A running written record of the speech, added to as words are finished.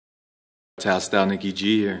Hostile Nikki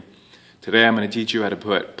G here. Today I'm going to teach you how to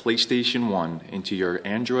put PlayStation 1 into your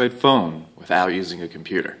Android phone without using a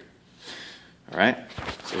computer. Alright,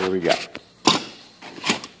 so here we go.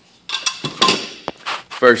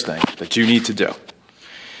 First thing that you need to do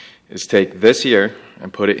is take this here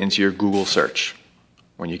and put it into your Google search.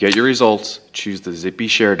 When you get your results, choose the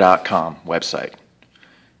zippyshare.com website.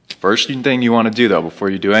 First thing you want to do though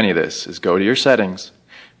before you do any of this is go to your settings,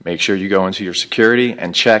 make sure you go into your security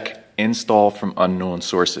and check install from unknown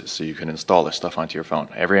sources so you can install this stuff onto your phone.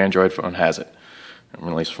 Every Android phone has it, at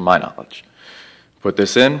least from my knowledge. Put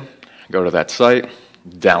this in, go to that site,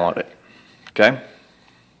 download it. Okay?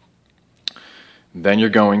 Then you're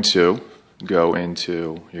going to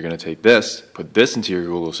take this, put this into your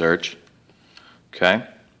Google search. Okay?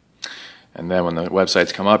 And then when the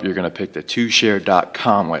websites come up, you're going to pick the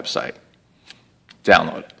toshare.com website.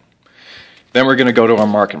 Download it. Then we're going to go to our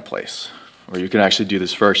marketplace. Or you can actually do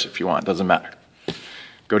this first if you want, it doesn't matter.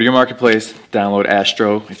 Go to your marketplace, download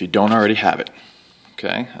Astro if you don't already have it.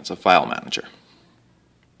 Okay, that's a file manager.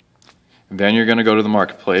 And then you're going to go to the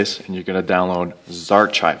marketplace and you're going to download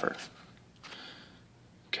Zarchiver.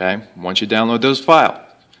 Okay, once you download those files,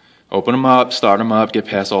 open them up, start them up, get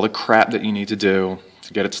past all the crap that you need to do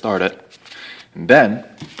to get it started. And then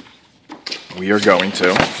we are going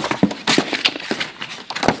to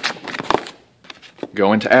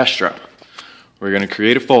go into Astro. We're going to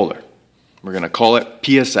create a folder. We're going to call it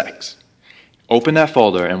PSX. Open that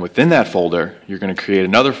folder, and within that folder, you're going to create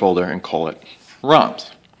another folder and call it ROMs.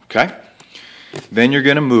 Okay? Then you're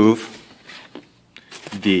going to move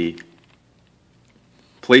the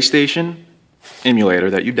PlayStation emulator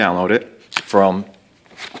that you downloaded from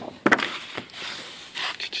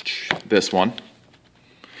this one,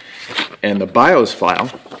 and the BIOS file,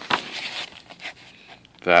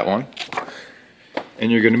 that one,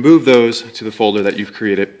 and you're going to move those to the folder that you've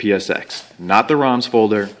created, PSX. Not the ROMs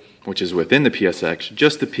folder, which is within the PSX,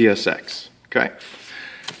 just the PSX. Okay?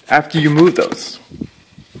 After you move those,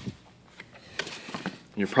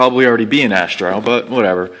 you'll probably already be in Astro, but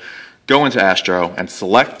whatever. Go into Astro and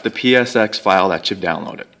select the PSX file that you've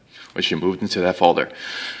downloaded, which you moved into that folder.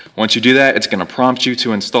 Once you do that, it's going to prompt you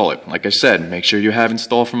to install it. Like I said, make sure you have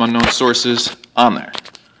install from unknown sources on there.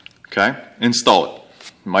 Okay? Install it.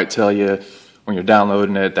 It might tell you when you're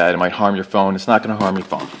downloading it that it might harm your phone. It's not going to harm your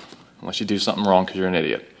phone unless you do something wrong because you're an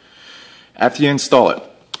idiot. After you install it,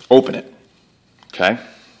 open it. Okay?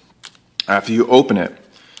 After you open it,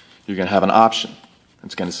 you're going to have an option.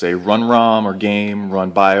 It's going to say run ROM or game,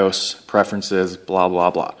 run BIOS, preferences, blah, blah,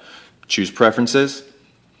 blah. Choose preferences,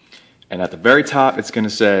 and at the very top it's going to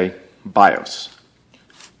say BIOS.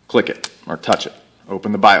 Click it or touch it.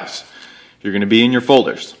 Open the BIOS. You're going to be in your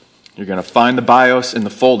folders. You're going to find the BIOS in the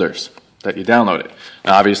folders that you downloaded.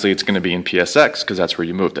 Now obviously it's going to be in PSX because that's where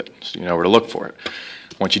you moved it, so you know where to look for it.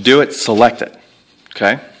 Once you do it, select it.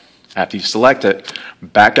 Okay? After you select it,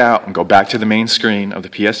 back out and go back to the main screen of the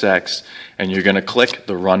PSX, and you're going to click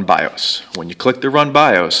the Run BIOS. When you click the Run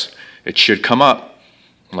BIOS, it should come up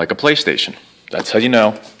like a PlayStation. That's how you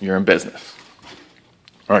know you're in business.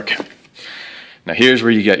 Okay. Now here's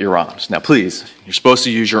where you get your ROMs. Now please, you're supposed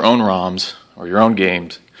to use your own ROMs or your own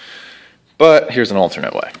games, but here's an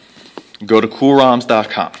alternate way. Go to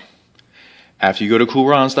coolroms.com. After you go to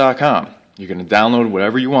coolroms.com, you're going to download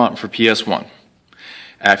whatever you want for PS1.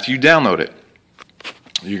 After you download it,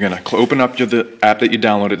 you're going to open up the app that you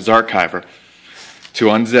downloaded, Zarchiver, to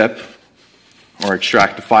unzip or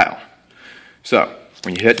extract the file. So,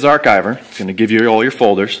 when you hit Zarchiver, it's going to give you all your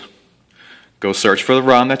folders. Go search for the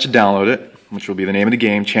ROM that you downloaded, which will be the name of the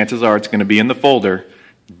game. Chances are it's going to be in the folder,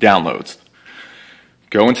 Downloads.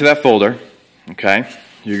 Go into that folder, okay?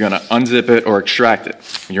 You're going to unzip it or extract it.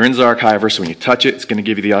 You're in Zarchiver, so when you touch it, it's going to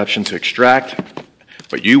give you the option to extract,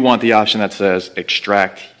 but you want the option that says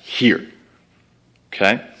extract here.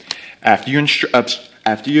 Okay? After you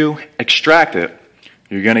extract it,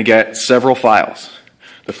 you're going to get several files.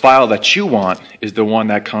 The file that you want is the one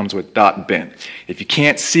that comes with .bin. If you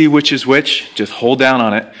can't see which is which, just hold down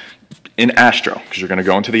on it in Astro, because you're going to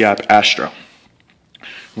go into the app Astro.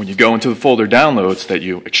 When you go into the folder Downloads that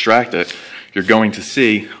you extract it, you're going to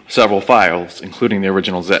see several files, including the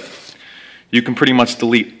original zip. You can pretty much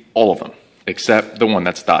delete all of them, except the one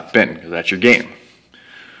that's .bin, because that's your game.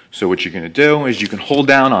 So what you're going to do is you can hold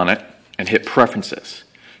down on it and hit Preferences.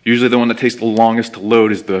 Usually the one that takes the longest to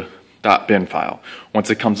load is the .bin file. Once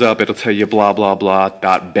it comes up, it'll tell you blah, blah, blah,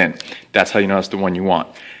 .bin. That's how you know it's the one you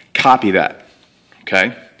want. Copy that,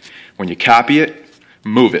 okay? When you copy it,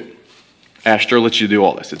 move it. Astro lets you do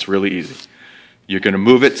all this. It's really easy. You're going to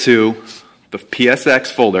move it to the PSX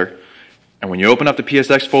folder, and when you open up the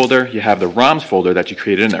PSX folder, you have the ROMs folder that you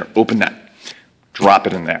created in there. Open that. drop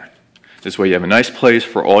it in there. This way you have a nice place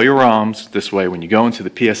for all your ROMs. This way when you go into the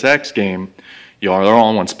PSX game, they're all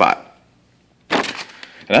in one spot. And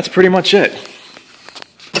that's pretty much it.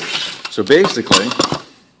 So basically,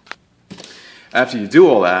 after you do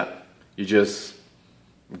all that, you just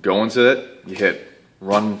go into it, you hit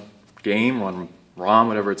run game, run ROM,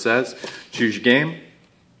 whatever it says, choose your game, and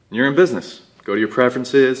you're in business. Go to your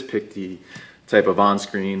preferences, pick the type of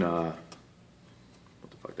on-screen, what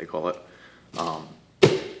the fuck they call it,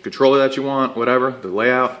 controller that you want, whatever, the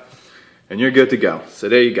layout, and you're good to go. So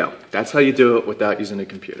there you go. That's how you do it without using a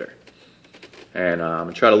computer. And I'm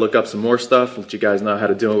going to try to look up some more stuff, let you guys know how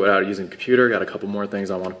to do it without using a computer. Got a couple more things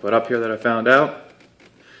I want to put up here that I found out.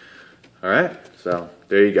 Alright, so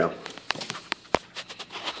there you go.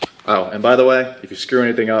 Oh, and by the way, if you screw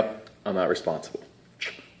anything up, I'm not responsible.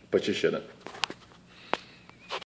 But you shouldn't.